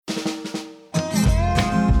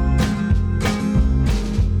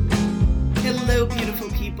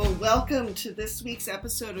Welcome to this week's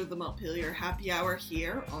episode of the Montpelier Happy Hour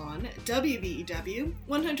here on WVEW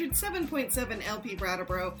 107.7 LP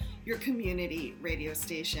Brattleboro, your community radio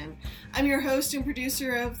station. I'm your host and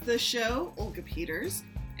producer of the show, Olga Peters,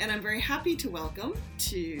 and I'm very happy to welcome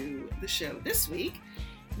to the show this week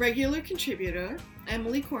regular contributor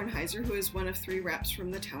Emily Kornheiser, who is one of three reps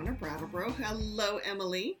from the town of Brattleboro. Hello,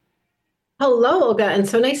 Emily. Hello, Olga, and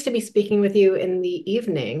so nice to be speaking with you in the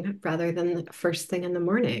evening rather than the first thing in the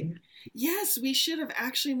morning. Yes, we should have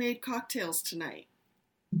actually made cocktails tonight.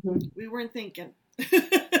 We weren't thinking.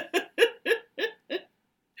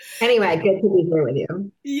 Anyway, good to be here with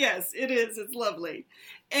you. Yes, it is. It's lovely.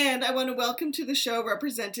 And I want to welcome to the show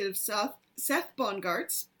Representative Seth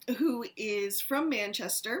Bongartz, who is from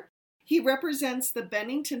Manchester. He represents the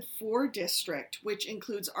Bennington 4 district, which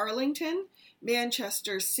includes Arlington,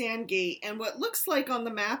 Manchester, Sandgate, and what looks like on the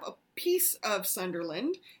map a piece of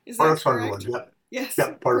Sunderland. Is that correct? Part of Sunderland, yeah. Yes,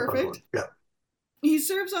 yeah, part perfect. Of Sunderland, yeah. He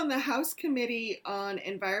serves on the House Committee on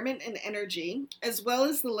Environment and Energy, as well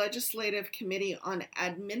as the Legislative Committee on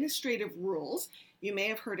Administrative Rules. You may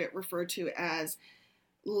have heard it referred to as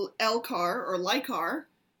LCAR or LICAR.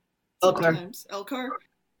 Sometimes LCAR.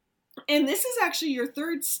 And this is actually your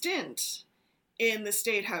third stint in the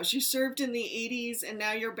State House. You served in the 80s, and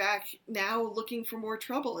now you're back now looking for more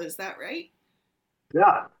trouble. Is that right?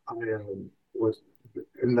 Yeah, I was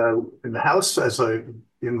in the House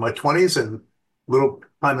in my 20s and little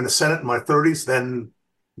time in the Senate in my 30s, then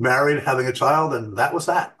married, having a child, and that was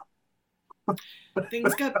that.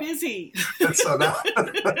 Things got busy. so now,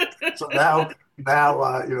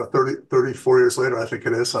 34 years later, I think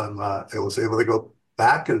it is, I was able to go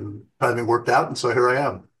back and timing worked out, and so here I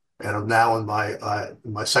am. And I'm now in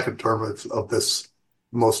my second term of this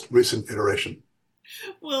most recent iteration.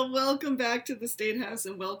 Well, welcome back to the State House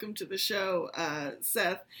and welcome to the show,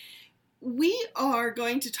 Seth. We are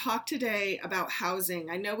going to talk today about housing.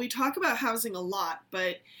 I know we talk about housing a lot,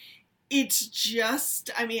 but it's just,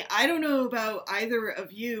 I don't know about either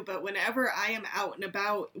of you, but whenever I am out and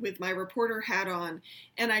about with my reporter hat on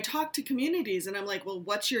and I talk to communities and I'm like, well,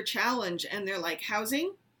 what's your challenge? And they're like,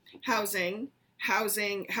 housing, housing,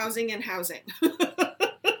 housing, housing, and housing.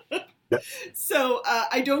 Yep. So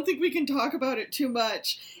I don't think we can talk about it too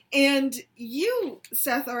much. And you,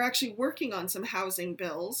 Seth, are actually working on some housing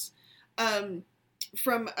bills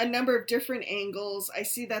from a number of different angles. I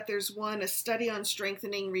see that there's a study on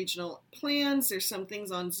strengthening regional plans. There's some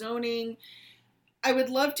things on zoning. I would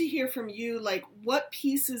love to hear from you, like, what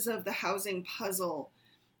pieces of the housing puzzle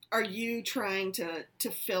are you trying to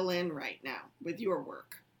fill in right now with your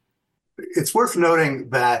work? It's worth noting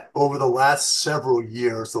that over the last several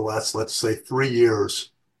years, let's say 3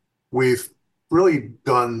 years, we've really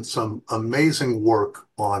done some amazing work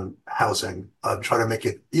on housing, try to make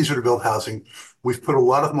it easier to build housing. We've put a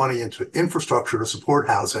lot of money into infrastructure to support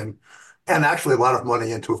housing, and actually a lot of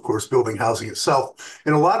money into, of course, building housing itself.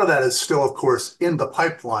 And a lot of that is still, of course, in the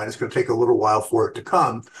pipeline. It's going to take a little while for it to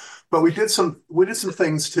come. But we did some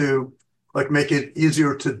things to make it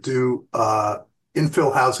easier to do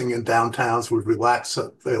infill housing in downtowns. We've relaxed,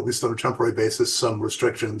 at least on a temporary basis, some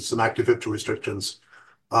restrictions, some active victory restrictions,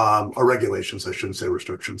 or regulations, I shouldn't say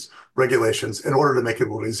restrictions, regulations, in order to make it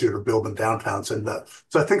a little easier to build in downtowns. And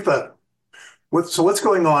so I think that what's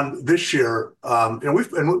going on this year, and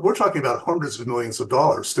we're talking about hundreds of millions of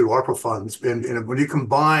dollars through ARPA funds. And when you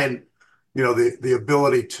combine, the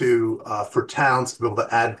ability for towns to be able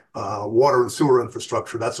to add water and sewer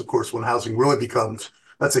infrastructure, that's of course when housing really becomes.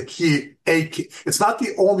 That's a key. It's not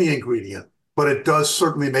the only ingredient, but it does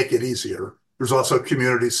certainly make it easier. There's also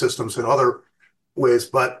community systems and other ways,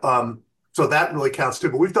 but so that really counts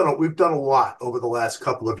too. But we've done a lot over the last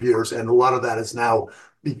couple of years, and a lot of that is now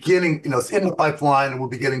beginning. It's in the pipeline, and we're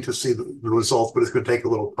beginning to see the results, but it's going to take a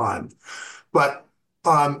little time. But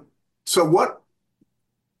so what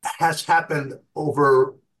has happened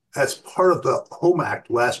as part of the Home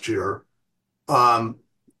Act last year, and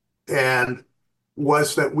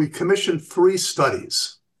was that we commissioned 3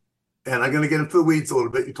 studies. And I'm going to get into the weeds a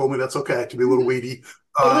little bit. You told me that's okay to be a little weedy.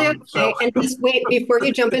 Totally okay. And just wait, before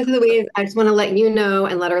you jump into the weeds, I just want to let you know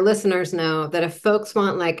and let our listeners know that if folks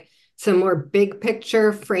want some more big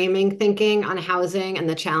picture framing thinking on housing and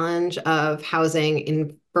the challenge of housing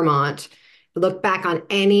in Vermont, look back on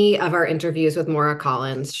any of our interviews with Maura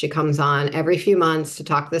Collins. She comes on every few months to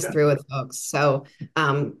talk this through with folks. So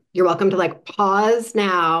you're welcome to pause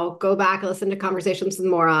now, go back and listen to conversations with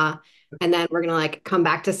Maura, and then we're going to come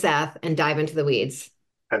back to Seth and dive into the weeds.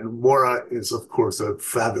 And Maura is, of course, a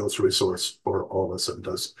fabulous resource for all of us, and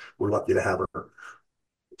we're lucky to have her.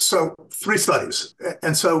 So 3 studies.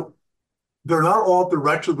 And so they're not all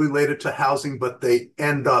directly related to housing, but they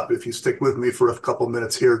end up, if you stick with me for a couple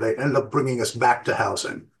minutes here, they end up bringing us back to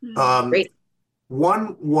housing. Great.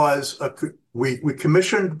 One was we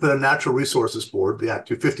commissioned the Natural Resources Board, the Act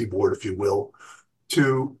 250 board, if you will,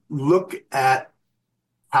 to look at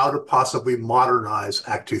how to possibly modernize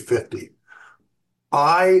Act 250.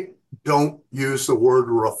 I don't use the word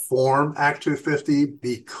reform Act 250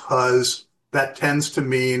 because that tends to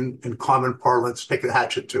mean, in common parlance, take a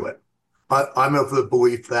hatchet to it. I'm of the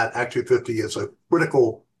belief that Act 250 is a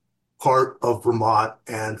critical part of Vermont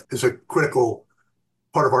and is a critical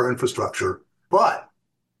part of our infrastructure. But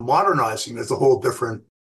modernizing is a whole different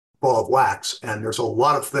ball of wax. And there's a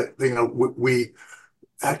lot of things, we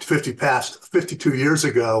Act 50 passed 52 years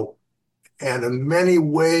ago. And in many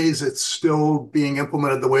ways, it's still being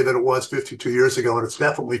implemented the way that it was 52 years ago. And it's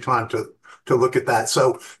definitely time to look at that.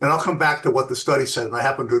 So, and I'll come back to what the study said. And I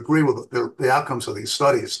happen to agree with the outcomes of these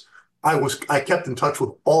studies. I kept in touch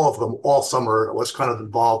with all of them all summer. I was kind of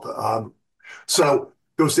involved. So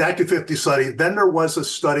there was the Act 250 study. Then there was a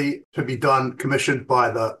study to be done, commissioned by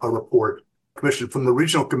a report commissioned from the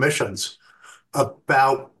regional commissions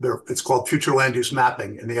about it's called future land use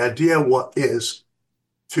mapping. And the idea is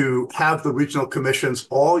to have the regional commissions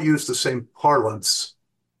all use the same parlance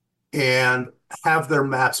and have their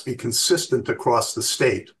maps be consistent across the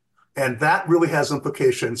state. And that really has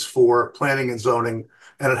implications for planning and zoning,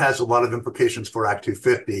 and it has a lot of implications for Act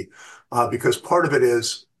 250, because part of it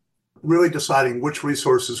is really deciding which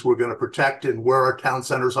resources we're going to protect and where our town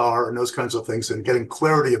centers are and those kinds of things, and getting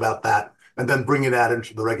clarity about that, and then bringing that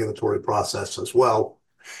into the regulatory process as well.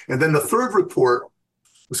 And then the third report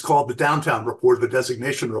was called the Downtown Report, the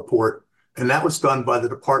Designation Report, and that was done by the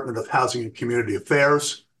Department of Housing and Community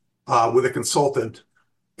Affairs with a consultant.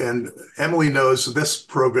 And Emily knows this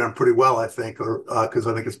program pretty well, I think, because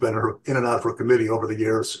I think it's been in and out of her committee over the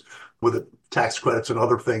years with the tax credits and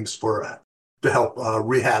other things to help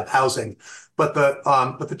rehab housing. But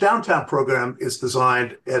the downtown program is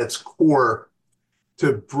designed at its core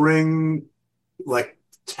to bring like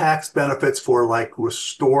tax benefits for like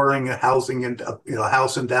restoring housing and a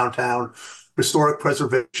house in downtown, historic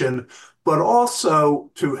preservation, but also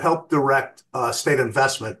to help direct state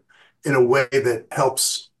investment in a way that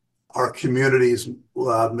helps our communities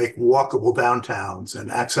make walkable downtowns and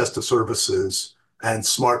access to services and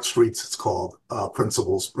smart streets, it's called,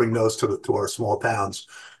 principles, bring those to our small towns.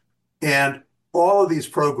 And all of these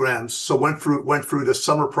programs went through the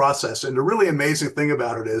summer process. And the really amazing thing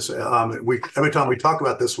about it is every time we talk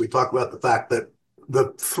about this, we talk about the fact that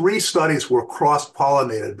the three studies were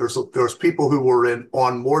cross-pollinated. There's people who were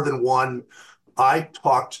on more than one. I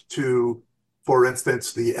talked to, for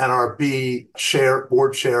instance, the NRB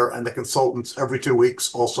board chair and the consultants every 2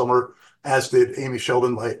 weeks all summer, as did Amy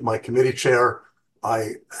Sheldon, my committee chair.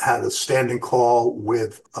 I had a standing call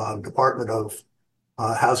with Department of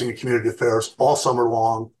Housing and Community Affairs all summer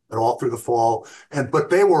long and all through the fall. But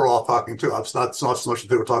they were all talking too. It's not so much that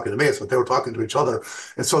they were talking to me, it's that they were talking to each other.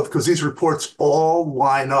 And so, because these reports all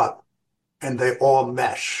line up and they all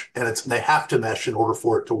mesh, and they have to mesh in order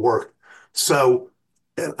for it to work. So,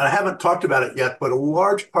 and I haven't talked about it yet, but a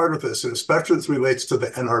large part of this, and especially as it relates to the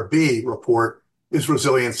NRB report, is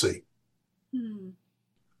resiliency.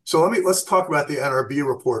 So let's talk about the NRB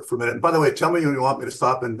report for a minute. And by the way, tell me when you want me to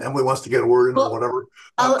stop, and Emily wants to get a word in or whatever.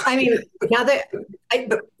 Now that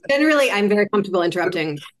generally I'm very comfortable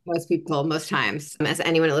interrupting most people most times, as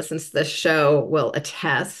anyone who listens to this show will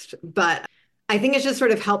attest. But I think it's just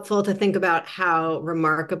sort of helpful to think about how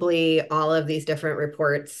remarkably all of these different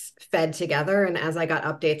reports fed together. And as I got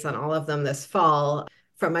updates on all of them this fall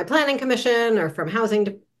from my planning commission or from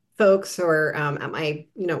housing folks or at my,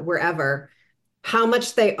 wherever, how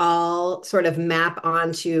much they all sort of map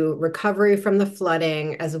onto recovery from the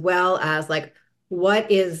flooding, as well as like, what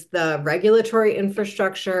is the regulatory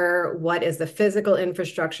infrastructure? What is the physical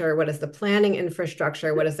infrastructure? What is the planning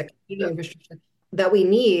infrastructure? What is the community infrastructure that we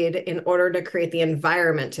need in order to create the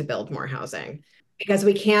environment to build more housing? Because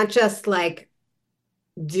we can't just like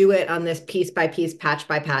do it on this piece by piece, patch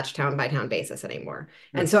by patch, town by town basis anymore.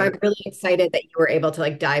 And so I'm really excited that you were able to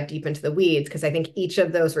like dive deep into the weeds, because I think each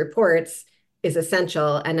of those reports is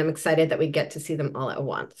essential, and I'm excited that we get to see them all at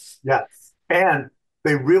once. Yes, and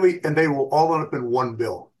they will all end up in one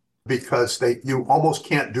bill, because you almost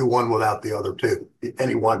can't do one without the other two,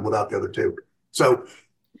 any one without the other two. So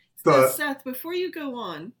Seth, before you go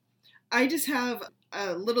on, I just have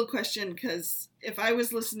a little question, because if I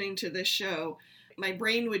was listening to this show, my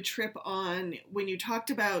brain would trip on when you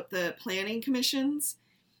talked about the planning commissions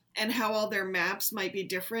and how all their maps might be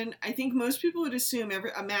different. I think most people would assume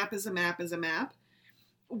a map is a map is a map.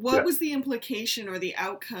 what was the implication or the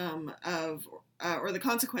outcome of, or the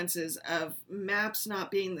consequences of maps not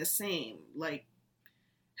being the same? Like,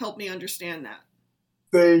 help me understand that.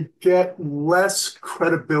 They get less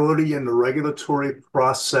credibility in the regulatory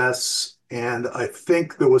process. And I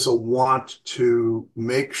think there was a want to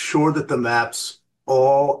make sure that the maps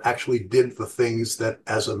all actually did the things that,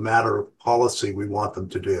 as a matter of policy, we want them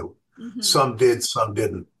to do. Mm-hmm. Some did, some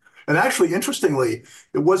didn't. And actually, interestingly,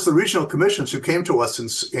 it was the regional commissions who came to us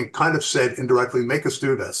and kind of said indirectly, make us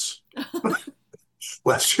do this.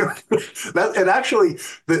 Last year. And actually,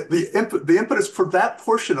 the impetus for that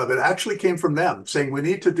portion of it actually came from them saying, we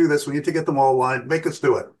need to do this. We need to get them all aligned. Make us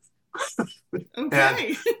do it.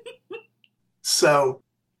 Okay. So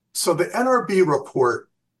the NRB report,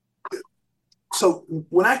 so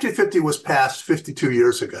when Act 250 was passed 52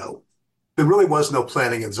 years ago, there really was no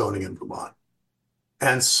planning and zoning in Vermont.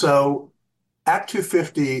 And so Act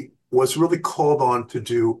 250 was really called on to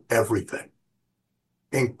do everything,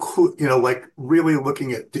 include, like really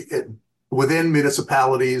looking at within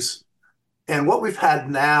municipalities. And what we've had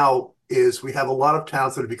now is we have a lot of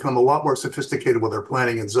towns that have become a lot more sophisticated with their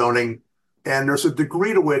planning and zoning. And there's a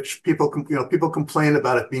degree to which people complain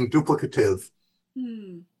about it being duplicative.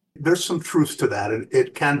 There's some truth to that, and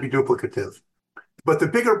it can be duplicative. But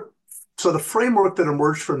the framework that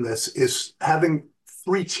emerged from this is having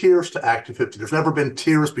 3 tiers to Act 250. There's never been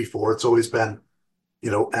tiers before. It's always been,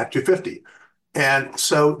 Act 250. And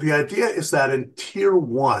so the idea is that in Tier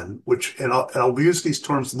 1, which, and I'll use these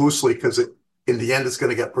terms loosely because in the end it's going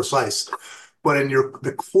to get precise, but in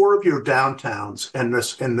the core of your downtowns and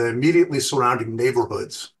the immediately surrounding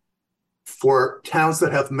neighborhoods, for towns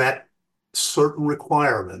that have met certain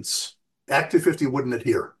requirements, Act 250 wouldn't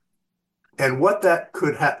adhere. And what that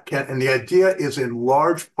and the idea is in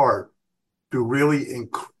large part to really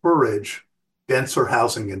encourage denser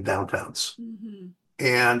housing in downtowns. Mm-hmm.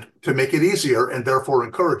 And to make it easier and therefore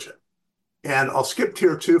encourage it. And I'll skip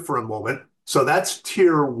Tier 2 for a moment. So that's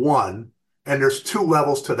Tier 1. And there's 2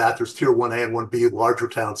 levels to that. There's Tier 1A and 1B, larger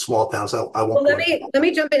towns, small towns. I won't. Well, let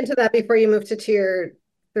me jump into that before you move to Tier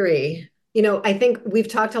 3. I think we've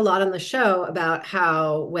talked a lot on the show about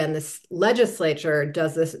how when the legislature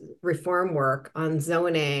does this reform work on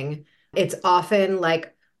zoning, it's often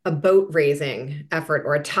like a boat raising effort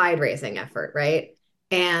or a tide raising effort, right?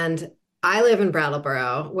 And I live in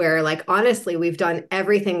Brattleboro, where, like, honestly, we've done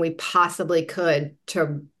everything we possibly could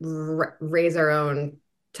to raise our own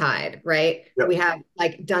tide, right? Yep. We have,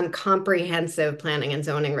 like, done comprehensive planning and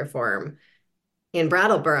zoning reform in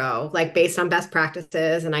Brattleboro, like, based on best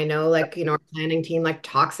practices. And I know, like, our planning team, like,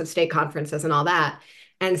 talks at state conferences and all that.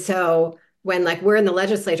 And so when, like, we're in the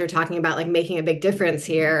legislature talking about, like, making a big difference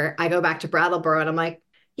here, I go back to Brattleboro and I'm like,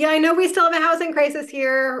 yeah, I know we still have a housing crisis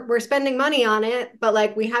here. We're spending money on it, but,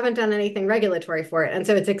 like, we haven't done anything regulatory for it. And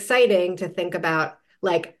so it's exciting to think about,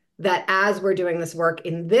 like, that as we're doing this work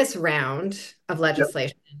in this round of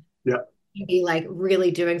legislation, be, like, really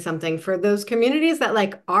doing something for those communities that,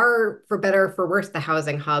 like, are, for better or for worse, the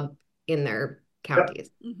housing hub in their counties.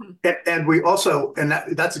 Mm-hmm. And we also, and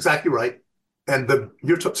that's exactly right. And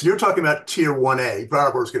you're talking about Tier 1A.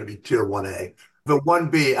 Brattleboro is going to be Tier 1A. The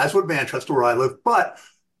 1B, as would Manchester, where I live, but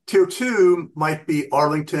Tier 2 might be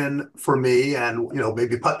Arlington for me and,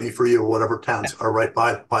 maybe Putney for you or whatever towns are right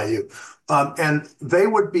by you. And they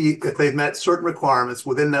would be, if they've met certain requirements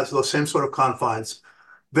within those same sort of confines,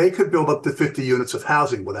 they could build up to 50 units of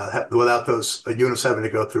housing without those units having to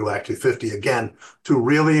go through Act 250, again, to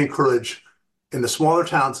really encourage. In the smaller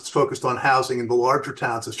towns, it's focused on housing. In the larger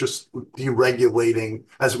towns, it's just deregulating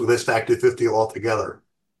as it relates to Act 250 altogether.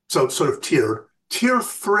 So it's sort of tiered. Tier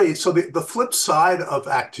 3, so the flip side of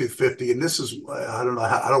Act 250, and this is, I don't know,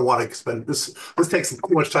 I don't want to spend this takes too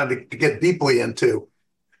much time to get deeply into,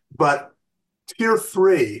 but Tier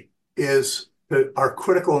 3 is our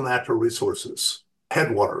critical natural resources,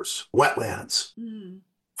 headwaters, wetlands,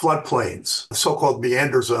 floodplains, so-called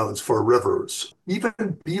meander zones for rivers,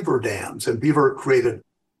 even beaver dams and beaver created,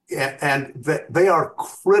 and they are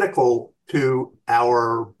critical to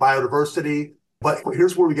our biodiversity. But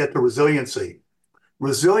here's where we get to resiliency.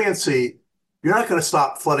 Resiliency, you're not going to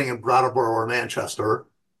stop flooding in Brattleboro or Manchester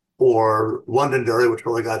or Londonderry, which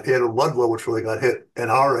really got hit, or Ludlow, which really got hit in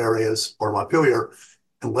our areas, or Montpelier,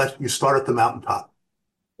 unless you start at the mountaintop.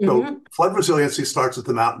 Mm-hmm. So flood resiliency starts at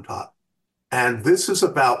the mountaintop. And this is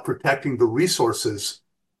about protecting the resources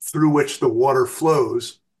through which the water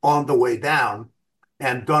flows on the way down.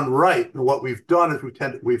 And done right, and what we've done is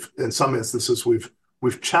we've in some instances,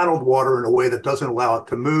 we've channeled water in a way that doesn't allow it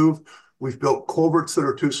to move. We've built culverts that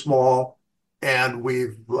are too small, and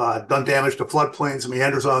we've done damage to floodplains and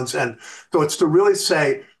meander zones. And so it's to really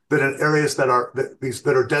say that in areas that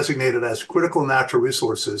are designated as critical natural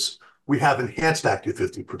resources, we have enhanced Act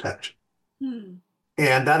 250 protection. Hmm.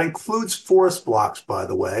 And that includes forest blocks, by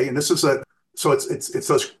the way. And this is it's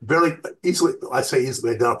those very easily, I say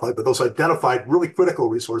easily identified, but those identified really critical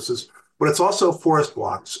resources. But it's also forest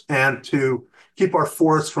blocks, and to keep our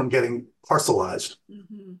forests from getting parcelized.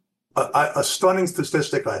 Mm-hmm. A stunning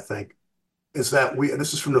statistic, I think, is that and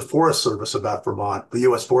this is from the Forest Service about Vermont, the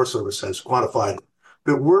U.S. Forest Service has quantified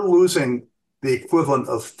that we're losing the equivalent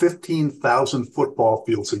of 15,000 football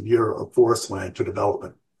fields a year of forest land to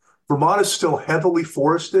development. Vermont is still heavily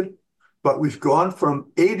forested, but we've gone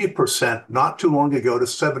from 80% not too long ago to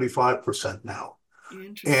 75% now.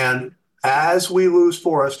 And as we lose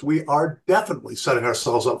forest, we are definitely setting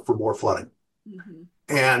ourselves up for more flooding. Mm-hmm.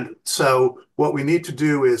 And so what we need to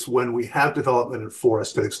do is when we have development in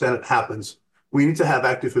forest, to the extent it happens, we need to have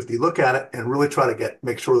Act 250 look at it and really try to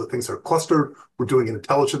make sure that things are clustered. We're doing it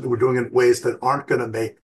intelligently. We're doing it in ways that aren't going to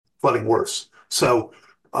make flooding worse. So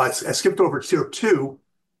I skipped over Tier 2,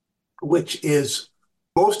 which is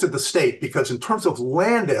most of the state, because in terms of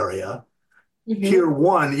land area, Tier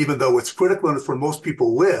 1, even though it's critical and it's where most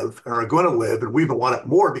people live and are going to live, and we even want it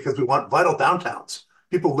more because we want vital downtowns.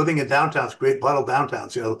 People living in downtowns create vital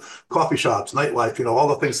downtowns, coffee shops, nightlife, all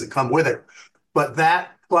the things that come with it. But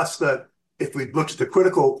that plus if we look at the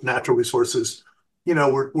critical natural resources,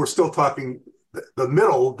 we're still talking the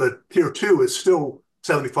middle, the Tier 2 is still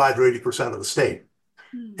 75 or 80% of the state.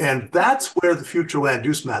 And that's where the future land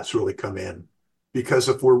use maps really come in, because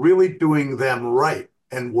if we're really doing them right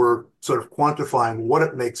and we're sort of quantifying what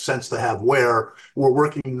it makes sense to have where, we're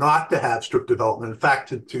working not to have strict development. In fact,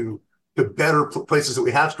 to better places that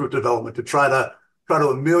we have strict development, to try to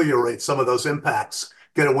ameliorate some of those impacts,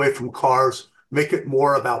 get away from cars, make it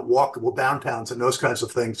more about walkable downtowns and those kinds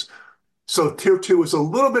of things. So Tier 2 is a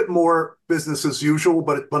little bit more business as usual,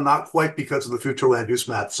 but not quite because of the future land use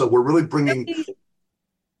map. So we're really bringing.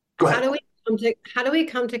 Go ahead. How do we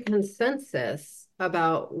come to consensus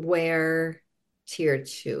about where Tier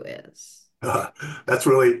 2 is?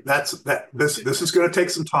 This is going to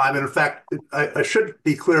take some time. And in fact, I should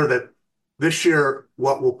be clear that this year,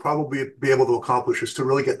 what we'll probably be able to accomplish is to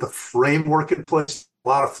really get the framework in place, a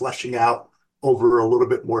lot of fleshing out over a little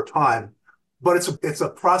bit more time. But it's a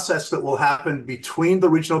process that will happen between the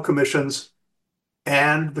regional commissions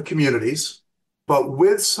and the communities, but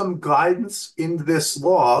with some guidance in this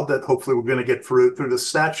law that hopefully we're going to get through the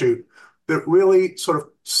statute that really sort of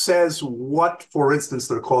says what, for instance,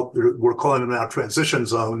 we're calling them now transition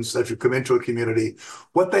zones as you come into a community,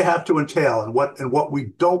 what they have to entail and what we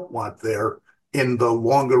don't want there in the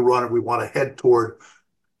longer run and we want to head toward.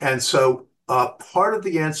 And so part of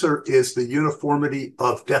the answer is the uniformity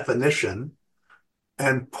of definition.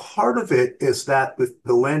 And part of it is that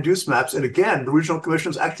the land use maps, and again, the regional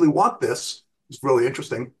commissions actually want this. It's really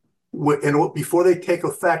interesting. And before they take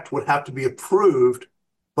effect, would have to be approved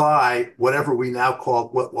by whatever we now call,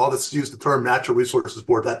 well, let's use the term Natural Resources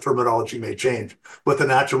Board. That terminology may change. But the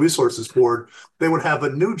Natural Resources Board, they would have a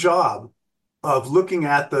new job of looking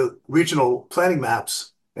at the regional planning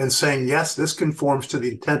maps and saying, yes, this conforms to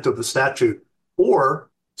the intent of the statute, or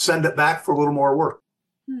send it back for a little more work.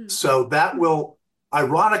 So that will,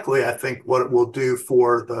 ironically, I think what it will do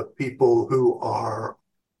for the people who are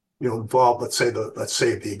involved, let's say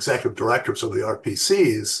the executive directors of the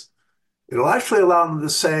RPCs, it'll actually allow them to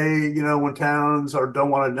say, when towns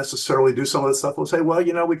don't want to necessarily do some of this stuff, we'll say, well,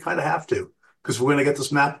 we kind of have to, because we're going to get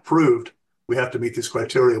this map approved. We have to meet these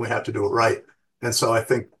criteria and we have to do it right. And so I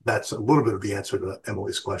think that's a little bit of the answer to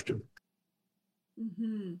Emily's question.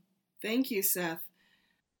 Mm-hmm. Thank you, Seth.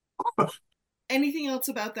 Anything else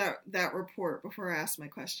about that report before I ask my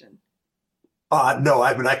question? No,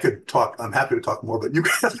 I could talk. I'm happy to talk more, but you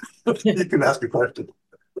can ask a question.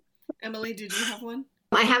 Emily, did you have one?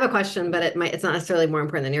 I have a question, but it's not necessarily more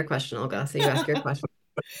important than your question, Olga. So you ask your question.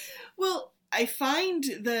 Well, I find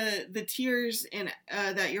the tiers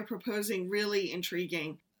that you're proposing really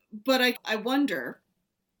intriguing, but I wonder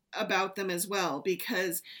about them as well,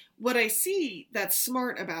 because what I see that's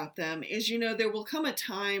smart about them is, there will come a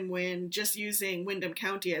time when, just using Windham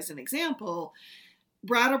County as an example,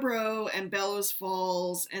 Brattleboro and Bellows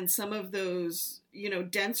Falls and some of those,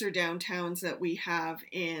 denser downtowns that we have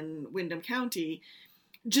in Windham County,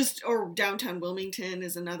 or downtown Wilmington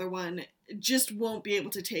is another one, just won't be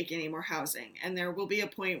able to take any more housing. And there will be a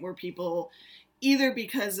point where people, either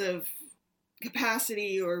because of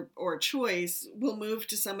capacity or choice, will move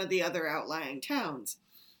to some of the other outlying towns.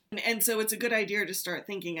 And so it's a good idea to start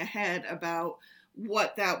thinking ahead about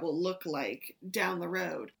what that will look like down the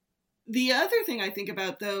road. The other thing I think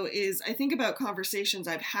about, though, is I think about conversations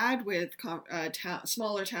I've had with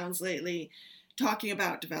smaller towns lately talking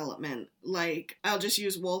about development. Like, I'll just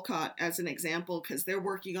use Wolcott as an example because they're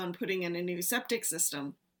working on putting in a new septic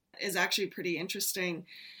system. Is actually pretty interesting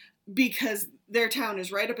because their town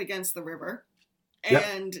is right up against the river,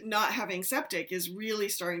 and not having septic is really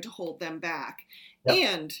starting to hold them back.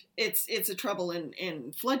 And it's a trouble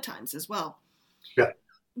in flood times as well.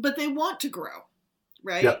 But they want to grow.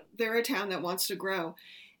 Right? They're a town that wants to grow.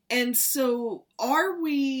 And so are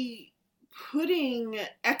we putting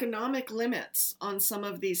economic limits on some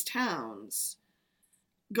of these towns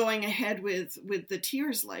going ahead with the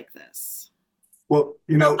tiers like this? Well,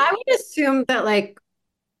 I would assume that like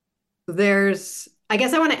I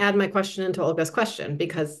guess I want to add my question into Olga's question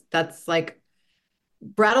because that's like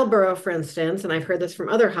Brattleboro, for instance, and I've heard this from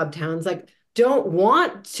other hub towns, like don't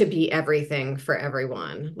want to be everything for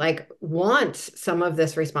everyone, like want some of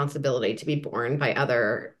this responsibility to be borne by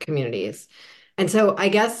other communities. And so I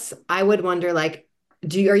guess I would wonder, like,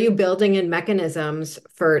 are you building in mechanisms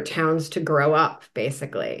for towns to grow up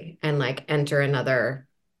basically and like enter another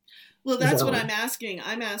Well, that's zone? what I'm asking.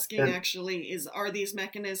 I'm asking actually are these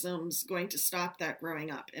mechanisms going to stop that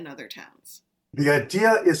growing up in other towns? The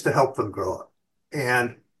idea is to help them grow up.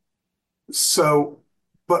 And so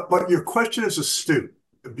but your question is astute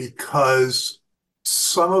because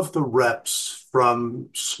some of the reps from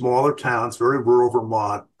smaller towns, very rural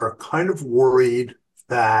Vermont, are kind of worried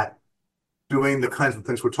that doing the kinds of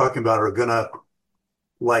things we're talking about are going to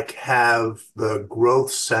like have the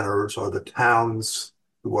growth centers or the towns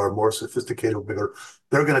who are more sophisticated or bigger,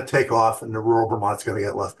 they're going to take off and the rural Vermont's going to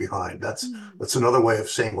get left behind. That's another way of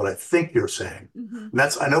saying what I think you're saying. And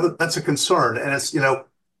I know that's a concern, and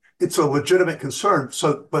it's a legitimate concern.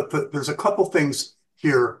 So, but there's a couple things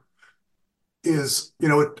here. On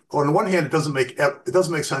the one hand, it doesn't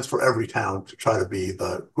make sense for every town to try to be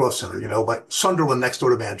the growth center. Like Sunderland next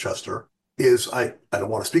door to Manchester is. I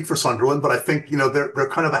don't want to speak for Sunderland, but I think they're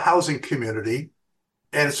kind of a housing community,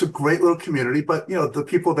 and it's a great little community. But the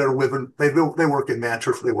people that are living, they work in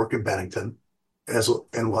Manchester, they work in Bennington,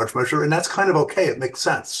 in large measure, and that's kind of okay. It makes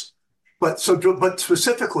sense. But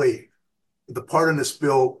specifically, the part in this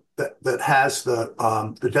bill that has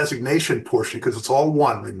the designation portion, because it's all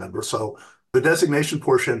one, remember. So the designation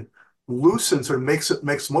portion loosens or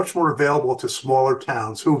makes much more available to smaller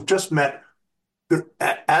towns who've just met.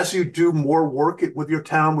 As you do more work with your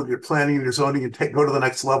town, with your planning and your zoning, and go to the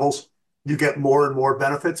next levels, you get more and more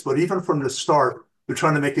benefits. But even from the start, they're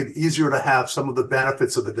trying to make it easier to have some of the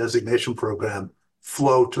benefits of the designation program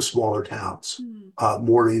flow to smaller towns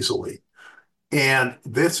more easily. And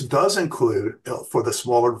this does include for the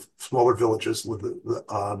smaller villages with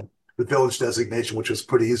the village designation, which is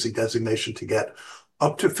pretty easy designation to get,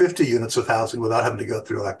 up to 50 units of housing without having to go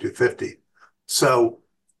through Act 250. So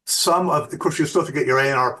of course, you still have to get your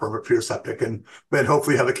A&R permit for your septic, and then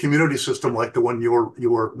hopefully have a community system like the one you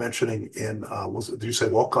were mentioning in did you say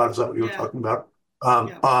Wolcott? Is that what you were talking about?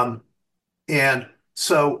 And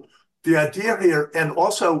so the idea here, and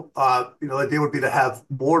also, the idea would be to have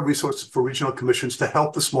more resources for regional commissions to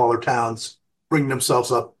help the smaller towns bring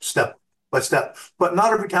themselves up step by step. But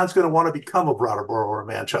not every town's going to want to become a Brattleboro or a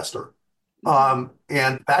Manchester, and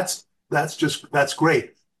that's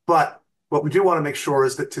great. But what we do want to make sure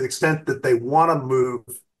is that to the extent that they want to move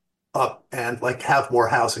up and like have more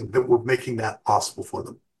housing, that we're making that possible for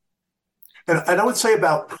them. And I would say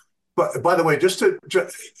but by the way,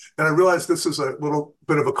 and I realize this is a little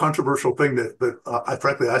bit of a controversial thing that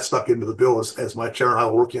I stuck into the bill as my chair and I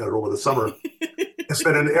were working on it over the summer, is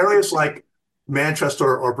that in areas like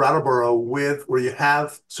Manchester or Brattleboro where you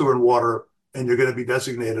have sewer and water and you're going to be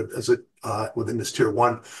designated as within this tier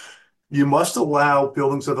 1, you must allow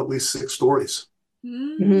buildings of at least 6 stories.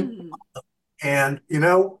 And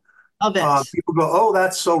people go, oh,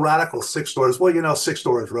 that's so radical, 6 stories. Well, 6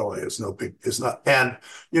 stories really is not. And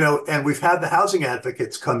and we've had the housing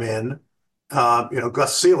advocates come in,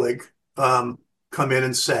 Gus Seelig, come in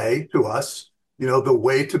and say to us, the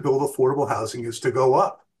way to build affordable housing is to go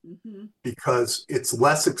up, because it's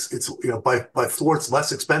less. It's by floor, it's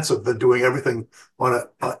less expensive than doing everything on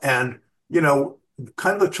and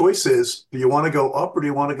kind of the choice is, do you want to go up or do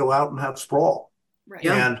you want to go out and have sprawl? Right.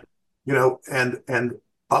 And and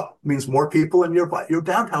up means more people, and your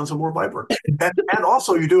downtowns are more vibrant. And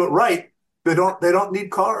also, you do it right. They don't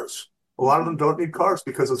need cars. A lot of them don't need cars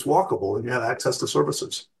because it's walkable and you have access to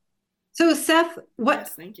services. So Seth,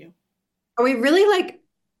 Yes, thank you. Are we really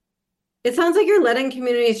it sounds like you're letting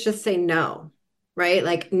communities just say no, right?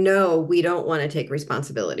 Like, no, we don't want to take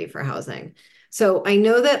responsibility for housing. So I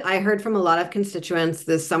know that I heard from a lot of constituents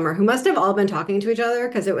this summer who must have all been talking to each other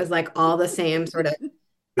because it was like all the same sort of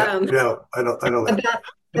Yeah, um, yeah, I know that.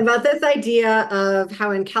 about this idea of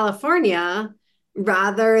how in California,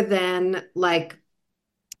 rather than like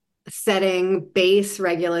setting base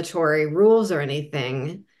regulatory rules or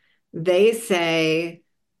anything, they say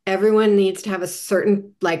everyone needs to have a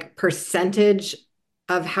certain like percentage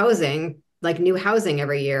of housing, like new housing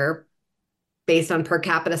every year based on per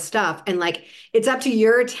capita stuff. And like it's up to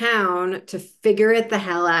your town to figure it the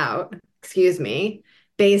hell out, excuse me,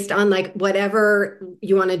 based on like whatever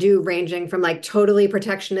you want to do, ranging from like totally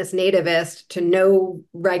protectionist nativist to no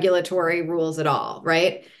regulatory rules at all,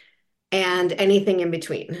 right? And anything in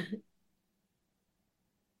between.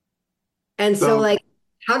 And so, So like,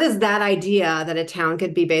 how does that idea that a town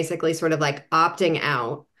could be basically sort of like opting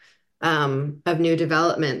out of new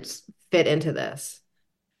developments fit into this?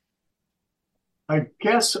 I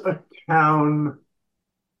guess a town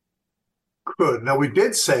could. Now, we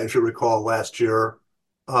did say, as you recall, last year,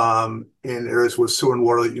 in areas with sewer and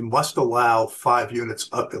water, that you must allow 5 units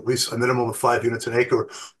up, at least a minimum of 5 units an acre.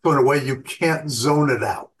 So in a way, you can't zone it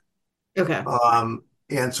out. Okay.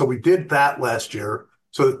 And so we did that last year.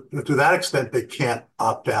 So to that extent, they can't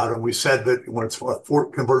opt out. And we said that when it's a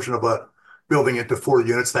conversion of a building into 4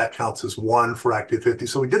 units, that counts as one for Act 250.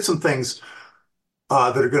 So we did some things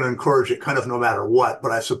that are going to encourage it kind of no matter what.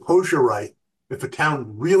 But I suppose you're right. If a town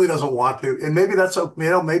really doesn't want to, and maybe that's,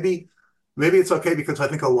 maybe it's okay because I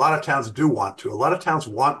think a lot of towns do want to. A lot of towns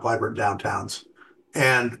want vibrant downtowns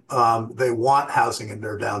and they want housing in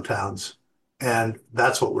their downtowns. And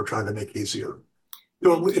that's what we're trying to make easier.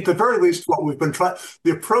 So at the very least, what we've been trying,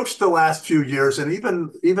 the approach the last few years, and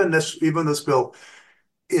even this bill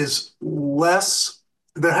is less.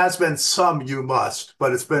 There has been some you must,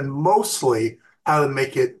 but it's been mostly how to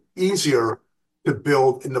make it easier to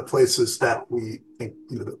build in the places that we think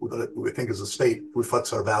that we think as a state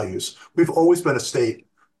reflects our values. We've always been a state,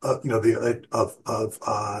 of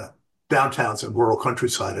downtowns and rural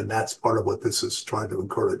countryside, and that's part of what this is trying to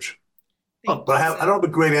encourage. But I don't have a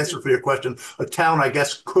great answer for your question. A town, I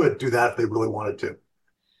guess, could do that if they really wanted to.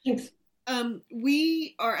 Thanks.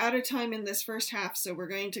 We are out of time in this first half, so we're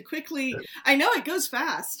going to quickly. I know it goes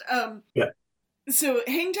fast. Yeah. So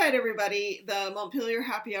hang tight, everybody. The Montpelier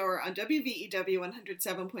Happy Hour on WVEW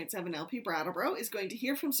 107.7 LP Brattleboro is going to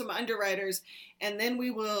hear from some underwriters, and then we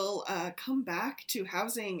will come back to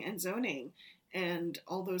housing and zoning and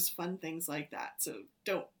all those fun things like that. So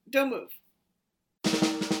don't move.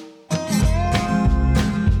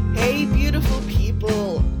 Hey, beautiful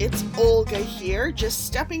people, it's Olga here, just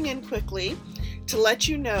stepping in quickly to let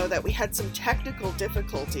you know that we had some technical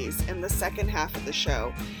difficulties in the second half of the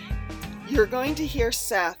show. You're going to hear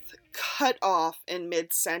Seth cut off in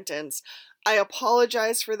mid-sentence. I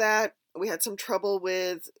apologize for that. We had some trouble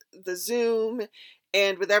with the Zoom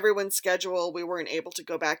and with everyone's schedule. We weren't able to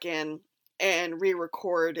go back in and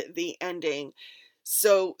re-record the ending.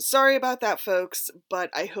 So sorry about that, folks, but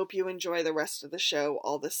I hope you enjoy the rest of the show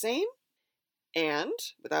all the same. And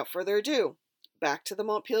without further ado, back to the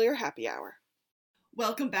Montpelier Happy Hour.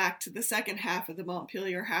 Welcome back to the second half of the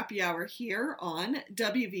Montpelier Happy Hour here on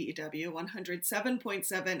WVEW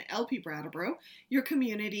 107.7 LP Brattleboro, your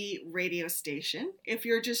community radio station. If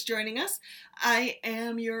you're just joining us, I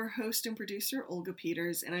am your host and producer, Olga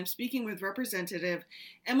Peters, and I'm speaking with Representative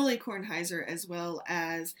Emily Kornheiser as well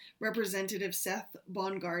as Representative Seth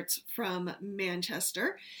Bongartz from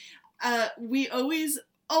Manchester. We always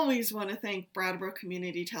want to thank Brattleboro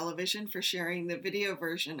Community Television for sharing the video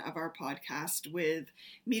version of our podcast with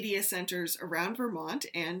media centers around Vermont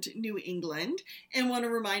and New England, and want to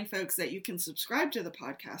remind folks that you can subscribe to the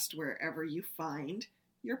podcast wherever you find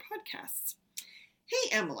your podcasts.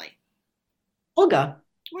 Hey, Emily. Olga.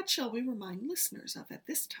 What shall we remind listeners of at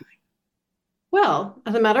this time? Well,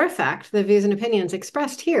 as a matter of fact, the views and opinions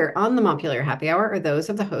expressed here on the Montpelier Happy Hour are those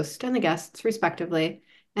of the host and the guests, respectively,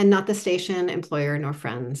 and not the station, employer, nor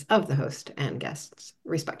friends of the host and guests,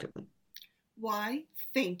 respectively. Why,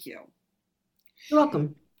 thank you. You're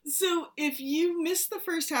welcome. So if you missed the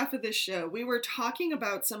first half of this show, we were talking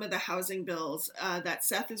about some of the housing bills that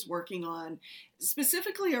Seth is working on,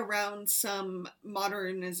 specifically around some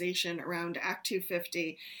modernization around Act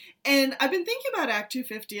 250. And I've been thinking about Act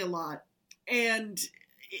 250 a lot, and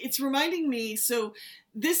it's reminding me, so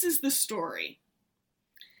this is the story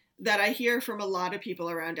that I hear from a lot of people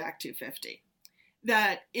around Act 250,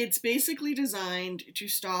 that it's basically designed to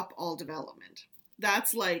stop all development.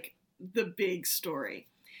 That's like the big story.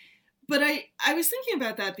 But I was thinking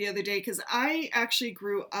about that the other day because I actually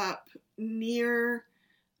grew up I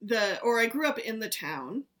grew up in the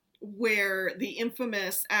town where the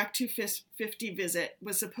infamous Act 250 visit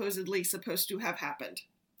was supposed to have happened.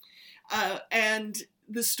 And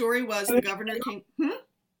the story was the governor came...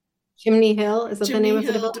 Chimney Hill, is that the name of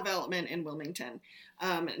the Chimney Hill development? development in Wilmington.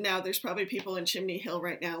 Now there's probably people in Chimney Hill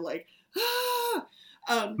right now like, ah!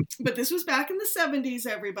 But this was back in the 70s,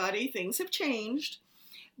 everybody. Things have changed.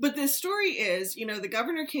 But this story is, the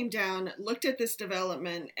governor came down, looked at this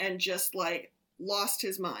development, and just like lost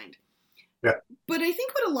his mind. Yeah. But I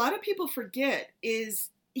think what a lot of people forget is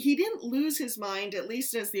he didn't lose his mind, at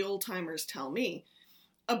least as the old timers tell me,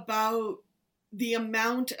 about the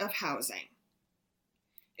amount of housing.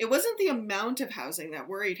 It wasn't the amount of housing that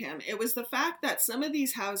worried him. It was the fact that some of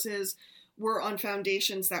these houses were on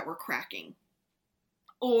foundations that were cracking,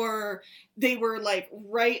 or they were like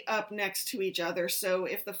right up next to each other. So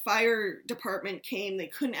if the fire department came, they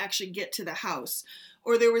couldn't actually get to the house.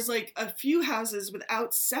 Or there was like a few houses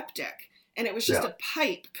without septic, and it was just a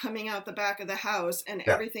pipe coming out the back of the house, and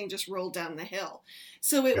everything just rolled down the hill.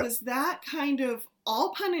 So it was that kind of,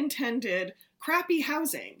 all pun intended, crappy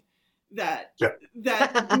housing that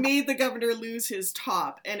made the governor lose his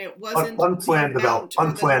top, and it wasn't unplanned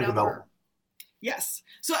development. Yes.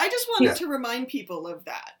 So I just wanted to remind people of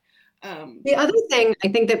that. The other thing I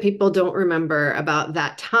think that people don't remember about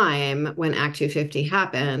that time when Act 250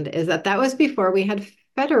 happened is that was before we had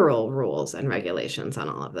federal rules and regulations on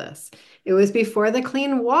all of this. It was before the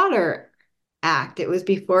Clean Water Act. It was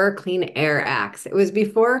before Clean Air Acts. It was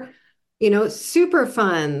before super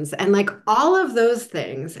funds and like all of those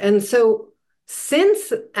things. And so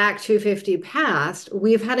since Act 250 passed,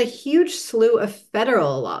 we've had a huge slew of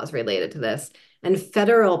federal laws related to this and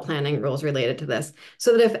federal planning rules related to this.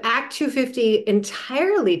 So that if Act 250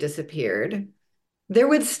 entirely disappeared, there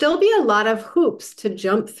would still be a lot of hoops to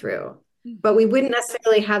jump through, but we wouldn't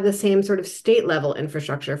necessarily have the same sort of state level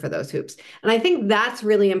infrastructure for those hoops. And I think that's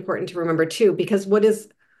really important to remember too, because what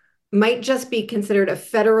might just be considered a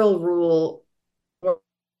federal rule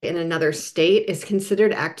in another state is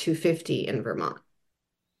considered Act 250 in Vermont.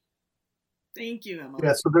 Thank you, Emily.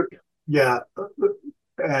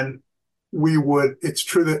 And it's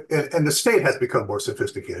true that, and the state has become more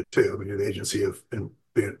sophisticated too. I mean, the Agency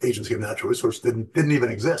of Natural Resources didn't even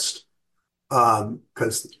exist,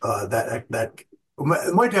 because that it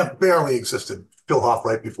might have barely existed. Phil Hoff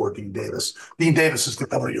right before Dean Davis. Dean Davis is the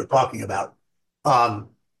governor you're talking about.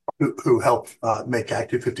 Who helped make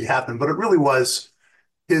Act 250 happen. But it really was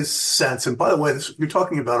his sense. And by the way, you're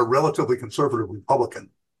talking about a relatively conservative Republican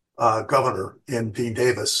governor in Dean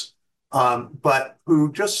Davis, but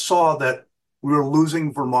who just saw that we were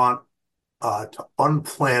losing Vermont to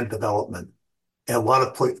unplanned development and a lot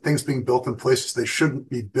of things being built in places they shouldn't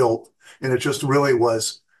be built. And it just really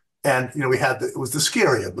was. And, it was the ski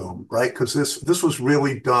area boom, right? Because this was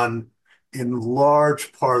really done in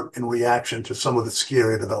large part in reaction to some of the ski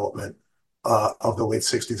area development of the late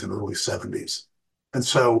 60s and early 70s. And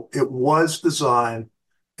so it was designed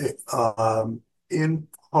in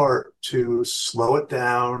part to slow it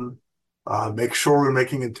down, make sure we're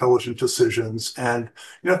making intelligent decisions. And,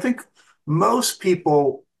 I think most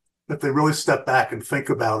people, if they really step back and think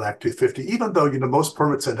about Act 250, even though, most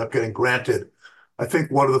permits end up getting granted, I think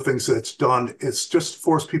one of the things that it's done is just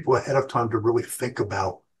force people ahead of time to really think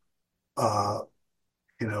about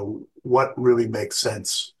what really makes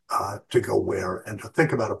sense to go where, and to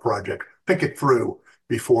think about a project, think it through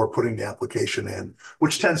before putting the application in,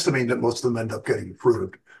 which tends to mean that most of them end up getting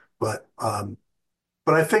approved. But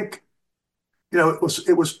I think it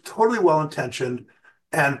was totally well intentioned,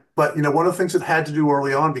 but one of the things it had to do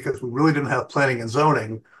early on, because we really didn't have planning and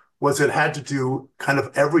zoning, was it had to do kind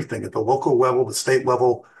of everything at the local level, the state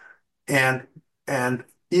level, and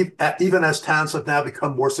even as towns have now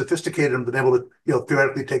become more sophisticated and been able to,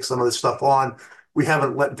 theoretically take some of this stuff on, we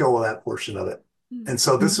haven't let go of that portion of it. Mm-hmm. And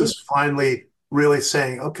so this is finally really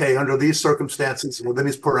saying, okay, under these circumstances, within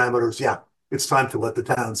these parameters, it's time to let the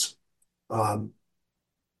towns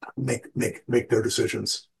make their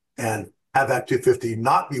decisions and have Act 250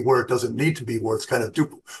 not be where it doesn't need to be, where it's kind of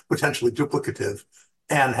potentially duplicative,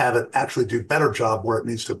 and have it actually do a better job where it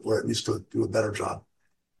needs to do a better job.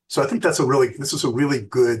 So I think this is a really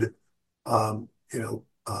good, it's a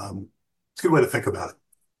good way to think about it.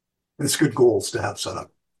 And it's good goals to have set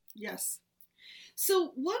up. Yes.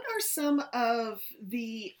 So what are some of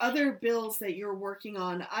the other bills that you're working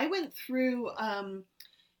on? I went through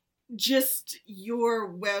just your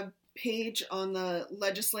web page on the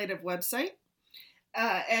legislative website.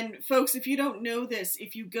 And folks, if you don't know this,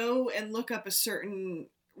 if you go and look up a certain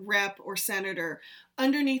rep or senator,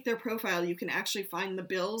 underneath their profile, you can actually find the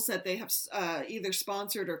bills that they have either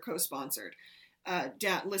sponsored or co-sponsored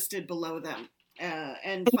listed below them.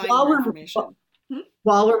 and find While more we're information.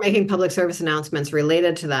 While we're making public service announcements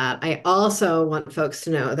related to that, I also want folks to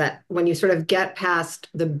know that when you sort of get past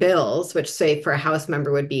the bills, which say for a House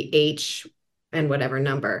member would be H and whatever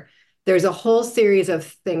number, there's a whole series of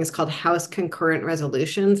things called House Concurrent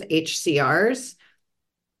Resolutions, HCRs.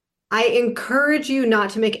 I encourage you not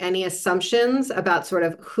to make any assumptions about sort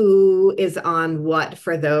of who is on what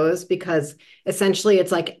for those, because essentially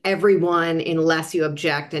it's like everyone unless you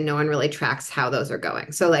object, and no one really tracks how those are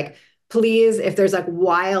going. So like, please, if there's like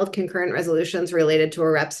wild concurrent resolutions related to a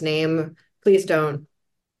rep's name, please don't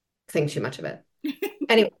think too much of it.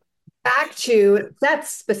 Anyway, back to Seth's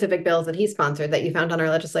specific bills that he sponsored that you found on our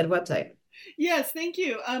legislative website. Yes, thank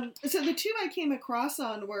you. So the two I came across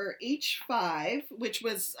on were H5, which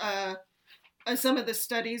was some of the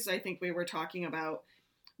studies I think we were talking about,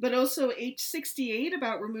 but also H68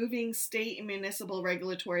 about removing state and municipal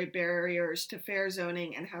regulatory barriers to fair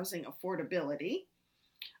zoning and housing affordability.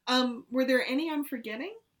 Were there any I'm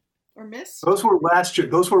forgetting or missed? Those were last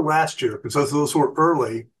year. Because those were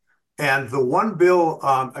early. And the one bill,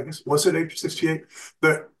 I guess, was it H68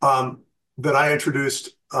 that I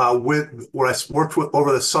introduced with what I worked with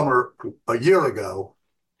over the summer a year ago,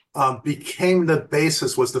 became the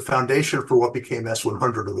basis, was the foundation for what became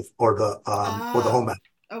S100 or the Home Act.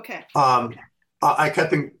 Okay. I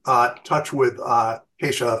kept in touch with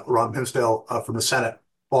Keisha Hinsdale from the Senate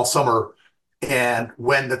all summer. And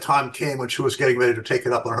when the time came when she was getting ready to take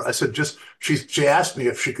it up on her, I said, she asked me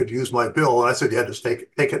if she could use my bill. And I said, yeah, just take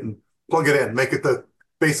it and plug it in, make it the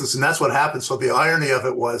basis. And that's what happened. So the irony of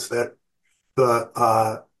it was that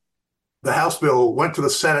the House bill went to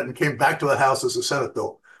the Senate and came back to the House as a Senate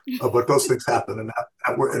bill. But those things happen, and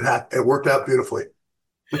it worked out beautifully.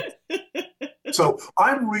 So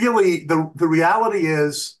I'm really, the reality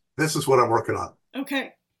is, this is what I'm working on.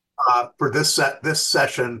 Okay. For this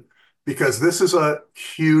session, because this is a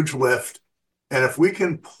huge lift. And if we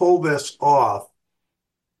can pull this off,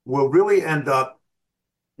 we'll really end up,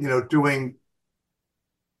 doing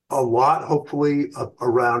a lot, hopefully,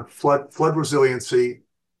 around flood resiliency.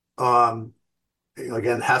 Again,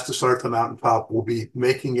 has to start at the mountaintop. We'll be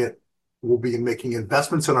making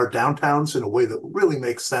investments in our downtowns in a way that really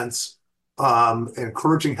makes sense,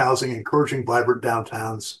 encouraging housing, encouraging vibrant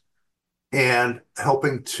downtowns, and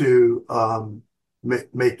helping to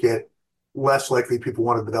make it less likely people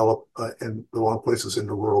want to develop in the wrong places in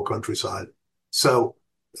the rural countryside. So,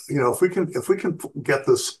 if we can get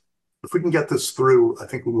this through, I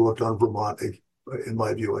think we will have done Vermont, in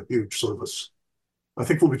my view, a huge service. I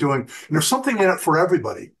think we'll be doing, and there's something in it for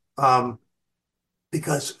everybody,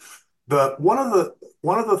 because one of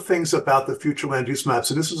the things about the future land use maps,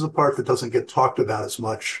 and this is the part that doesn't get talked about as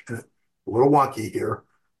much, and a little wonky here,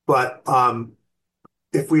 but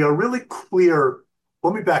if we are really clear.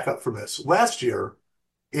 Let me back up from this. Last year,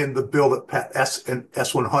 in the bill that passed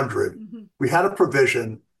S100, we had a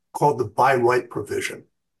provision called the by right provision,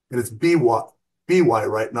 and it's BY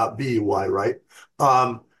right, not BUY right.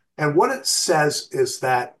 And what it says is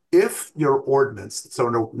that if your ordinance, so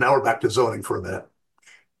now we're back to zoning for a minute.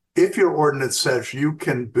 If your ordinance says you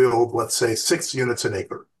can build, let's say, 6 units an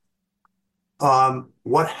acre,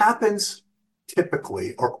 what happens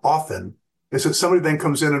typically or often is that somebody then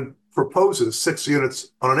comes in and proposes 6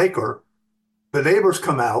 units on an acre. The neighbors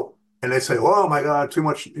come out and they say, "Oh my God, too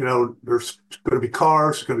much! There's going to be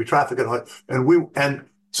cars, there's going to be traffic, and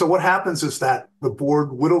so what happens is that the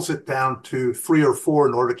board whittles it down to 3 or 4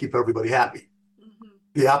 in order to keep everybody happy.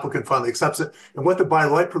 The applicant finally accepts it, and what the by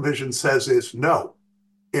right provision says is no.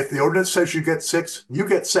 If the ordinance says you get 6, you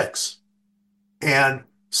get 6, and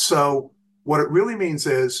so. What it really means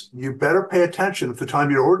is you better pay attention at the time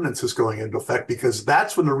your ordinance is going into effect, because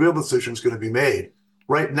that's when the real decision is going to be made.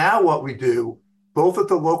 Right now, what we do, both at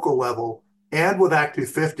the local level and with Act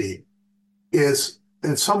 250, is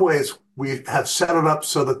in some ways we have set it up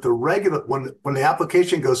so that when the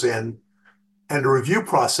application goes in and the review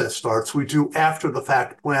process starts, we do after the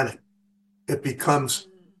fact planning. It becomes,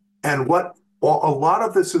 and what a lot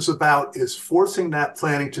of this is about is forcing that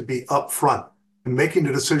planning to be upfront and making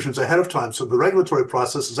the decisions ahead of time. So the regulatory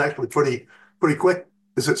process is actually pretty quick.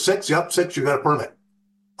 Is it 6? Yep, 6, you got a permit.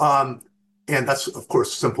 And that's, of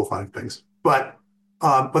course, simplifying things. But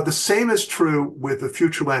the same is true with the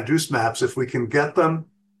future land use maps. If we can get them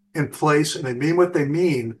in place and they mean what they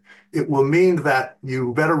mean, it will mean that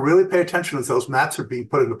you better really pay attention as those maps are being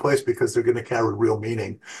put into place, because they're going to carry real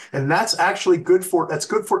meaning. And that's actually good for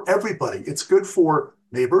everybody. It's good for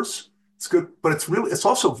neighbors. It's good, but it's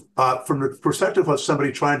also from the perspective of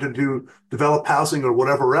somebody trying to develop housing or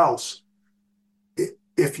whatever else.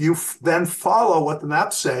 If you then follow what the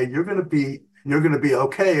maps say, you're going to be you're going to be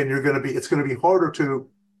okay, and it's going to be harder to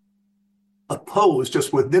oppose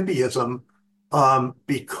just with NIMBYism,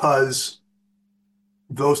 because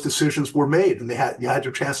those decisions were made and you had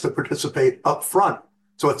your chance to participate up front.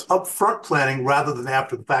 So it's upfront planning rather than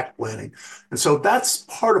after the fact planning. And so that's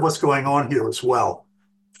part of what's going on here as well.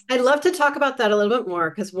 I'd love to talk about that a little bit more,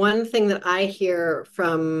 because one thing that I hear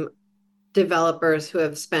from developers who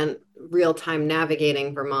have spent real time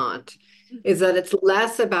navigating Vermont is that it's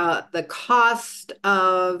less about the cost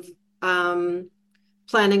of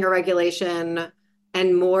planning or regulation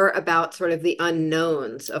and more about sort of the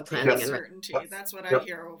unknowns of planning and uncertainty. That's what I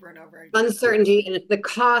hear over and over again. Uncertainty, and the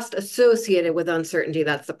cost associated with uncertainty,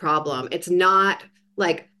 that's the problem. It's not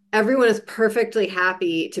like everyone is perfectly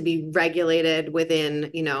happy to be regulated within,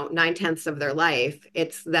 9/10 of their life.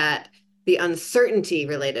 It's that the uncertainty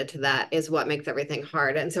related to that is what makes everything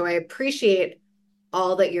hard. And so I appreciate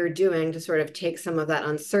all that you're doing to sort of take some of that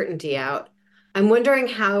uncertainty out. I'm wondering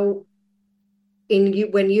how,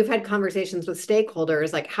 when you've had conversations with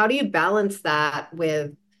stakeholders, like how do you balance that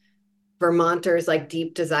with Vermonters' like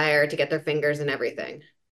deep desire to get their fingers in everything?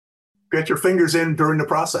 Get your fingers in during the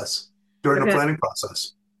process, during the planning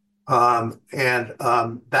process.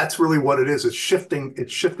 That's really what it is. It's shifting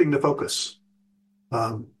the focus.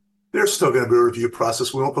 There's still going to be a review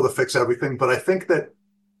process. We won't be able to fix everything, but I think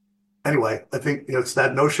it's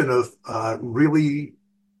that notion of really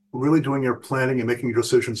doing your planning and making your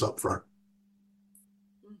decisions up front.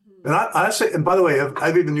 And I say, and by the way,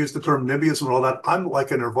 I've even used the term NIMBYism and all that. I'm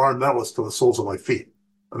like an environmentalist to the soles of my feet.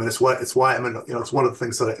 I mean, it's why I'm in, it's one of the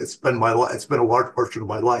things that it's been a large portion of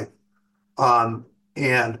my life. But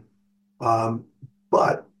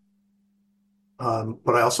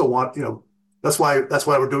I also want, that's why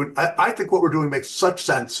we're doing, I think what we're doing makes such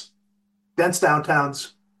sense. Dense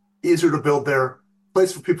downtowns, easier to build there,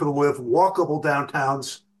 place for people to live, walkable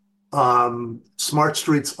downtowns, smart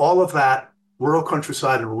streets, all of that, rural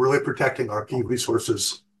countryside, and really protecting our key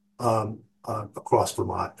resources across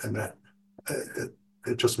Vermont. And that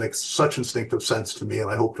it just makes such instinctive sense to me,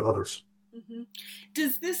 and I hope to others. Mm-hmm.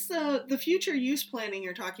 Does this, the future use planning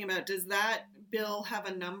you're talking about, does that bill have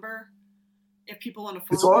a number if people want to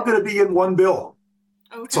follow? It's all going to be in one bill.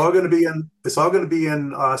 Okay. It's all going to be in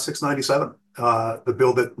 697, the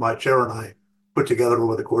bill that my chair and I put together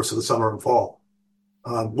over the course of the summer and fall,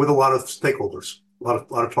 with a lot of stakeholders, a lot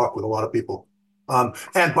of talk with a lot of people.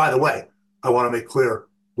 And by the way, I want to make clear,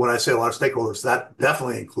 when I say a lot of stakeholders, that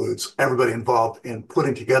definitely includes everybody involved in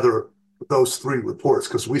putting together those 3 reports,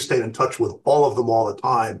 because we stayed in touch with all of them all the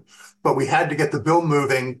time. But we had to get the bill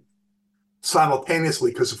moving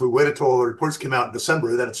simultaneously, because if we waited till all the reports came out in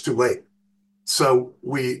December, then it's too late. So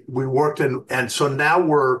we worked and so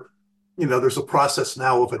now there's a process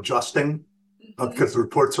now of adjusting, because the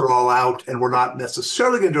reports are all out, and we're not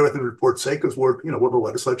necessarily going to do everything the reports say, because we're the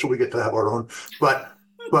legislature, we get to have our own, but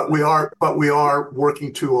we are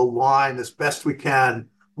working to align as best we can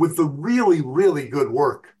with the really, really good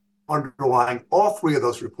work underlying all 3 of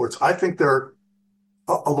those reports. I think they're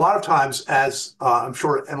a lot of times, as I'm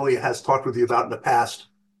sure Emily has talked with you about in the past,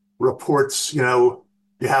 reports, you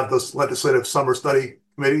have those legislative summer study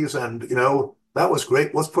committees, and that was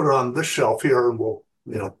great. Let's put it on this shelf here, and we'll,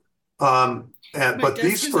 but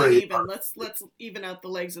these 3, let's even out the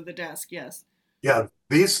legs of the desk. Yes. Yeah,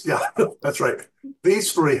 that's right.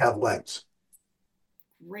 These 3 have legs.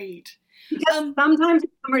 Great. Sometimes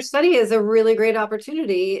summer study is a really great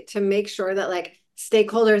opportunity to make sure that like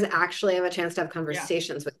stakeholders actually have a chance to have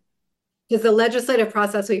conversations with. Because the legislative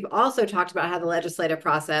process, we've also talked about how the legislative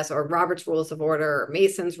process, or Robert's Rules of Order, or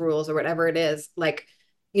Mason's rules, or whatever it is, like,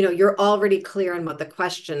 you're already clear on what the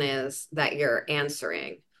question is that you're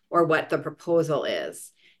answering, or what the proposal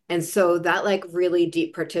is. And so that like really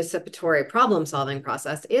deep participatory problem solving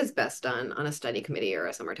process is best done on a study committee or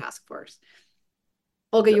a summer task force.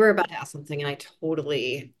 Olga, you were about to ask something and I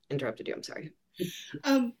totally interrupted you. I'm sorry.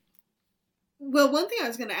 Well, one thing I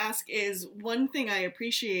was going to ask is, one thing I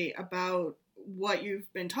appreciate about what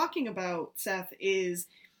you've been talking about, Seth, is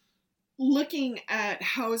looking at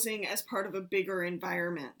housing as part of a bigger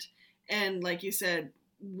environment. And like you said,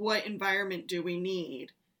 what environment do we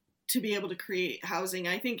need to be able to create housing?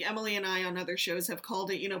 I think Emily and I on other shows have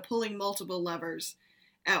called it, pulling multiple levers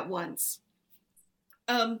at once.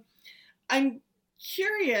 I'm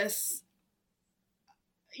curious,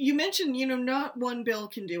 you mentioned, not one bill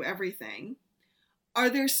can do everything. Are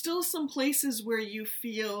there still some places where you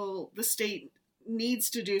feel the state needs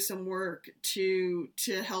to do some work to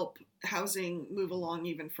help housing move along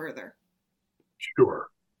even further? Sure.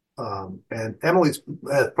 And Emily's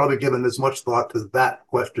probably given as much thought to that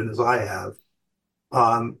question as I have.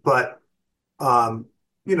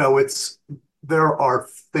 It's there are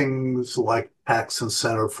things like tax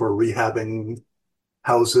incentive for rehabbing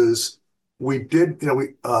houses. We did,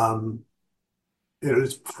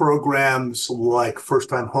 there's programs like the first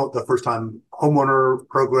time homeowner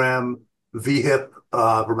program, VHIP,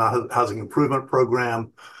 Vermont Housing Improvement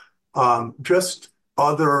Program, just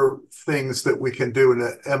other things that we can do.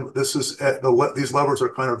 And this is these levers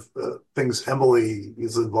are kind of things Emily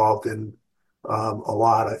is involved in a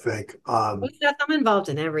lot, I think. Well, Seth, I'm involved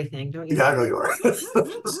in everything, don't you Yeah, I know worry. you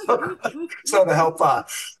are. So to help,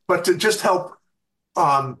 but to just help,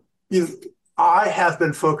 um, you, I have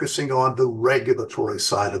been focusing on the regulatory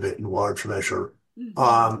side of it in large measure,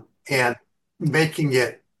 Mm-hmm. and making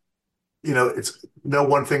it, it's no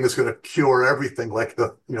one thing is going to cure everything. Like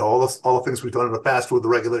all the things we've done in the past with the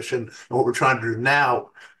regulation and what we're trying to do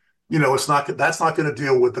now. That's not going to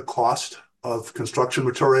deal with the cost of construction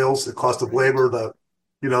materials, the cost of Right. labor,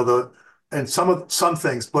 you know, the and some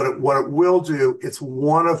things. But what it will do, it's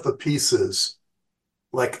one of the pieces,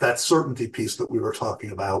 like that certainty piece that we were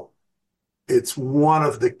talking about. It's one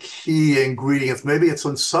of the key ingredients. Maybe it's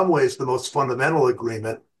in some ways the most fundamental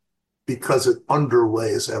agreement because it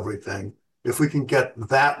underlays everything. If we can get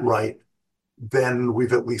that right, then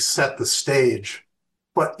we've at least set the stage.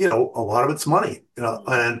 But a lot of it's money,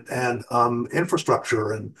 and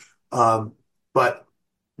infrastructure, and but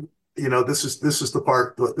this is the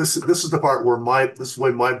part this is the part where this is the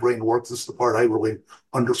way my brain works. This is the part I really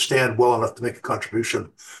understand well enough to make a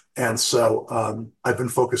contribution, and so I've been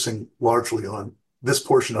focusing largely on this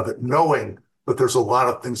portion of it, knowing that there's a lot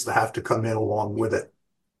of things that have to come in along with it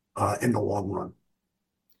in the long run.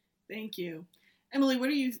 Thank you. Emily, what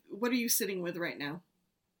are you sitting with right now?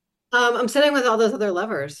 I'm sitting with all those other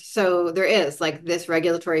levers. So there is like this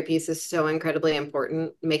regulatory piece is so incredibly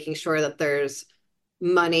important, making sure that there's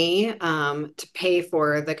money to pay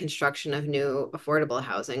for the construction of new affordable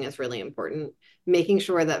housing is really important. Making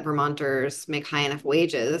sure that Vermonters make high enough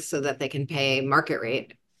wages so that they can pay market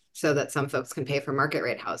rate, so that some folks can pay for market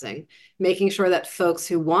rate housing. Making sure that folks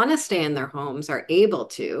who want to stay in their homes are able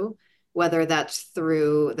to, whether that's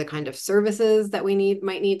through the kind of services that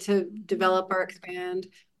might need to develop or expand,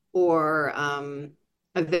 or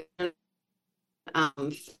event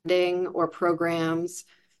funding or programs.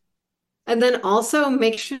 And then also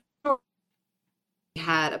make sure we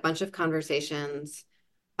had a bunch of conversations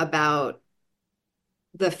about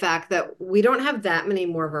the fact that we don't have that many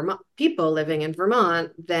more Vermont people living in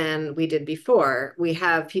Vermont than we did before. We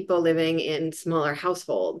have people living in smaller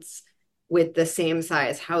households with the same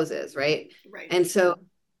size houses, right? Right. And so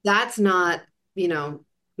that's not,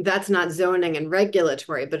 that's not zoning and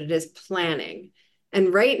regulatory, but it is planning.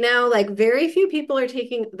 And right now, like very few people are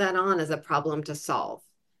taking that on as a problem to solve.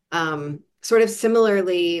 Sort of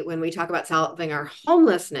similarly, when we talk about solving our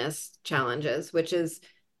homelessness challenges, which is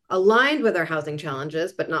aligned with our housing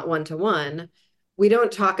challenges, but not one to one, we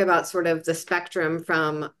don't talk about sort of the spectrum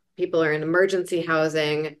from people are in emergency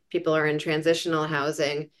housing, people are in transitional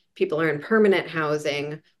housing, people are in permanent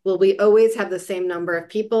housing. Will we always have the same number of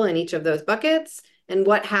people in each of those buckets? And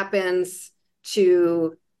what happens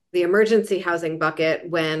to the emergency housing bucket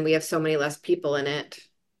when we have so many less people in it?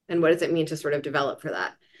 And what does it mean to sort of develop for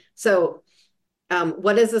that? So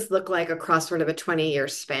what does this look like across sort of a 20-year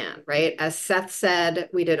span, right? As Seth said,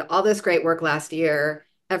 we did all this great work last year.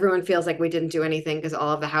 Everyone feels like we didn't do anything because all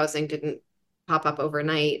of the housing didn't pop up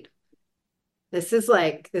overnight. This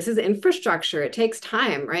is infrastructure. It takes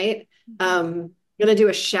time, right? I'm going to do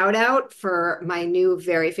a shout out for my new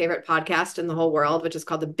very favorite podcast in the whole world, which is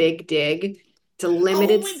called The Big Dig. It's a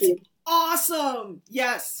limited Oh, it's awesome.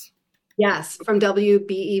 Yes. Yes, from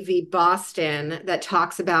WBEV Boston that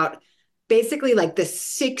talks about basically like the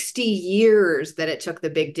 60 years that it took the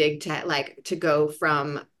Big Dig to go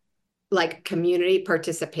from like community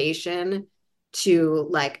participation to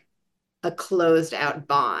like a closed out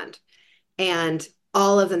bond, and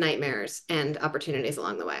all of the nightmares and opportunities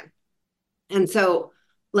along the way. And so,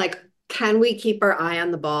 like, can we keep our eye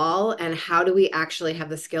on the ball? And how do we actually have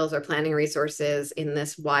the skills or planning resources in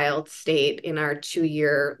this wild state in our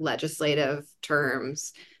 2-year legislative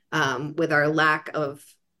terms, with our lack of,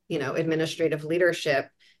 administrative leadership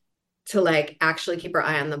to like actually keep our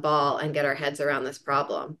eye on the ball and get our heads around this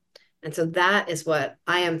problem? And so that is what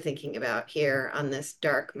I am thinking about here on this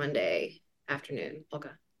dark Monday afternoon,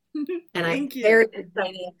 Olga. And I'm Thank you. very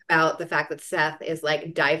excited about the fact that Seth is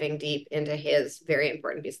like diving deep into his very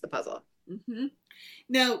important piece of the puzzle. Mm-hmm.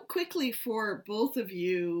 Now, quickly for both of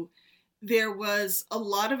you, there was a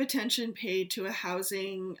lot of attention paid to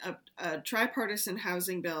a tripartisan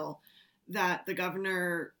housing bill that the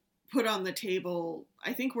governor put on the table.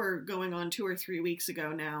 I think we're going on 2 or 3 weeks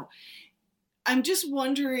ago now. I'm just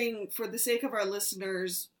wondering, for the sake of our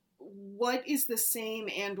listeners, what is the same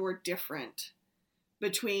and or different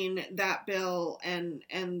between that bill and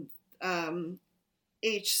H697?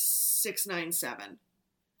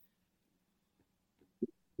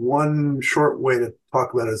 One short way to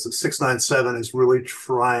talk about it is that 697 is really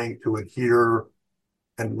trying to adhere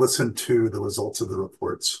and listen to the results of the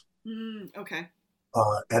reports. Okay.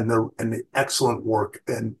 And the excellent work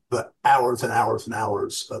and the hours and hours and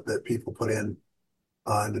hours that people put in,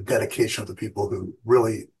 and the dedication of the people who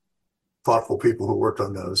really thoughtful people who worked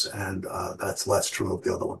on those, and that's less true of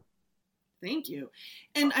the other one. Thank you.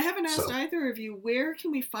 And I haven't asked either of you, where can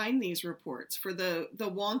we find these reports for the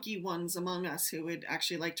wonky ones among us who would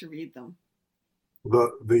actually like to read them?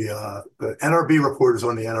 The NRB report is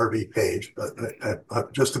on the NRB page.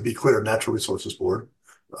 Just to be clear, Natural Resources Board.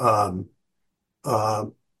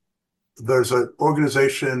 There's an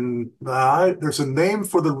organization, there's a name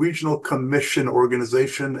for the Regional Commission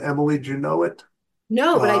organization. Emily, do you know it?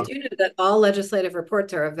 No, but I do know that all legislative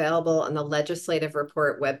reports are available on the legislative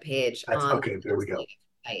report webpage on okay, there we go.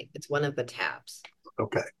 Site. It's one of the tabs.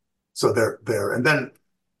 Okay. So they're there. And then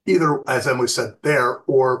either, as Emily said, there,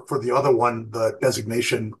 or for the other one, the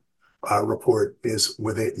designation report is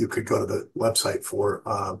with it. You could go to the website for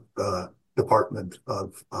the Department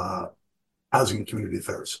of Housing and Community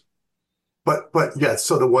Affairs. But yes,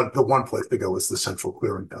 so the one place to go is the Central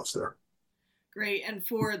Clearinghouse there. Great. And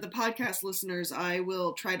for the podcast listeners, I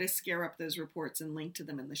will try to scare up those reports and link to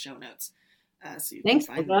them in the show notes. So you can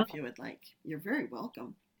find them if you would like. You're very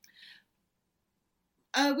welcome.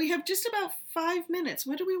 We have just about 5 minutes.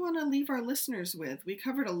 What do we want to leave our listeners with? We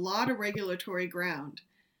covered a lot of regulatory ground.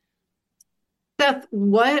 Seth,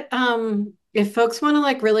 what if folks want to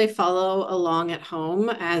like really follow along at home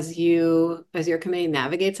as your committee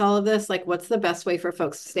navigates all of this, like what's the best way for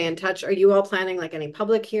folks to stay in touch? Are you all planning like any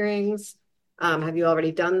public hearings? Have you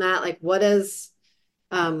already done that? Like what is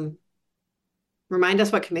remind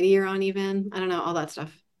us what committee you're on even? I don't know, all that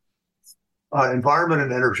stuff. Environment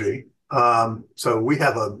and energy. So we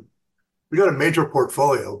got a major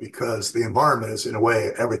portfolio because the environment is in a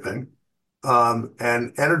way everything.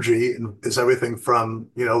 And energy is everything from,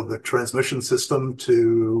 the transmission system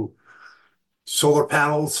to solar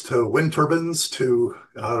panels to wind turbines to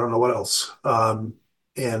I don't know what else,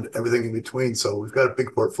 and everything in between. So we've got a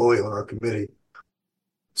big portfolio on our committee.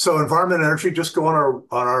 So environment and energy, just go on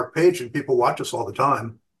our page and people watch us all the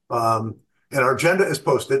time. And our agenda is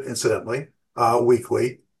posted, incidentally,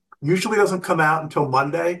 weekly. Usually doesn't come out until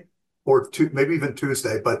Monday or maybe even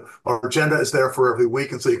Tuesday, but our agenda is there for every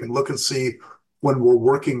week. And so you can look and see when we're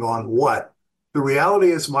working on what. The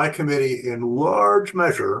reality is my committee in large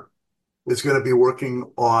measure is going to be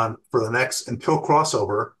working on for the next, until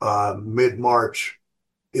crossover, mid-March,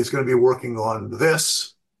 is going to be working on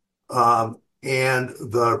this and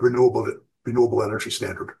the renewable energy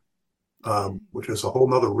standard, which is a whole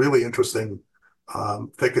nother really interesting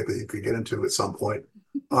thicket that you could get into at some point.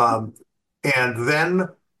 And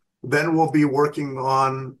then we'll be working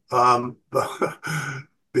on the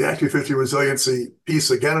Act 250 resiliency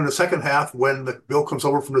piece again in the second half when the bill comes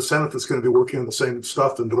over from the Senate that's going to be working on the same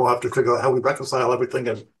stuff, and we'll have to figure out how we reconcile everything.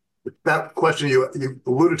 And that question you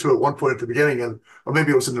alluded to at one point at the beginning, or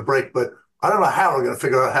maybe it was in the break, but I don't know how we're going to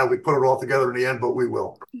figure out how we put it all together in the end, but we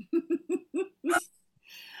will.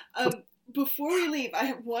 Before we leave, I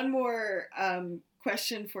have one more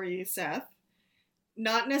question for you, Seth.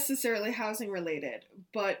 Not necessarily housing related,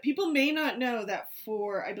 but people may not know that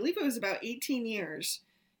for, I believe it was about 18 years,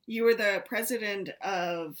 you were the president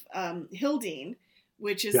of Hildene,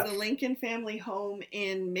 which is the Lincoln family home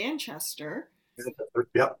in Manchester.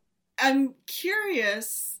 Yep. I'm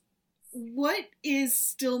curious, what is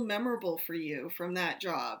still memorable for you from that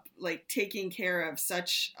job, like taking care of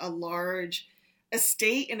such a large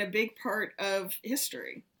estate and a big part of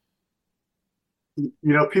history?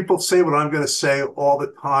 People say what I'm going to say all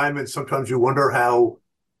the time, and sometimes you wonder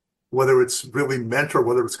whether it's really meant or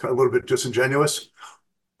whether it's kind of a little bit disingenuous.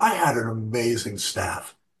 I had an amazing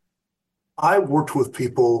staff. I worked with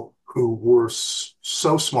people who were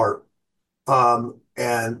so smart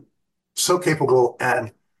and so capable.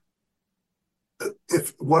 And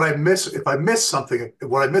if I miss something,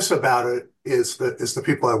 what I miss about it is the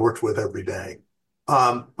people I worked with every day.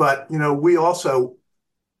 But we also,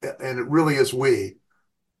 and it really is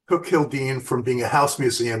took Hildene from being a house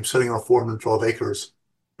museum sitting on 412 acres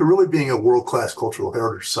to really being a world-class cultural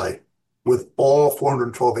heritage site, with all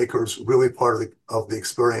 412 acres really part of the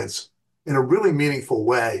experience in a really meaningful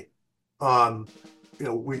way. 2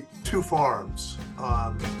 farms.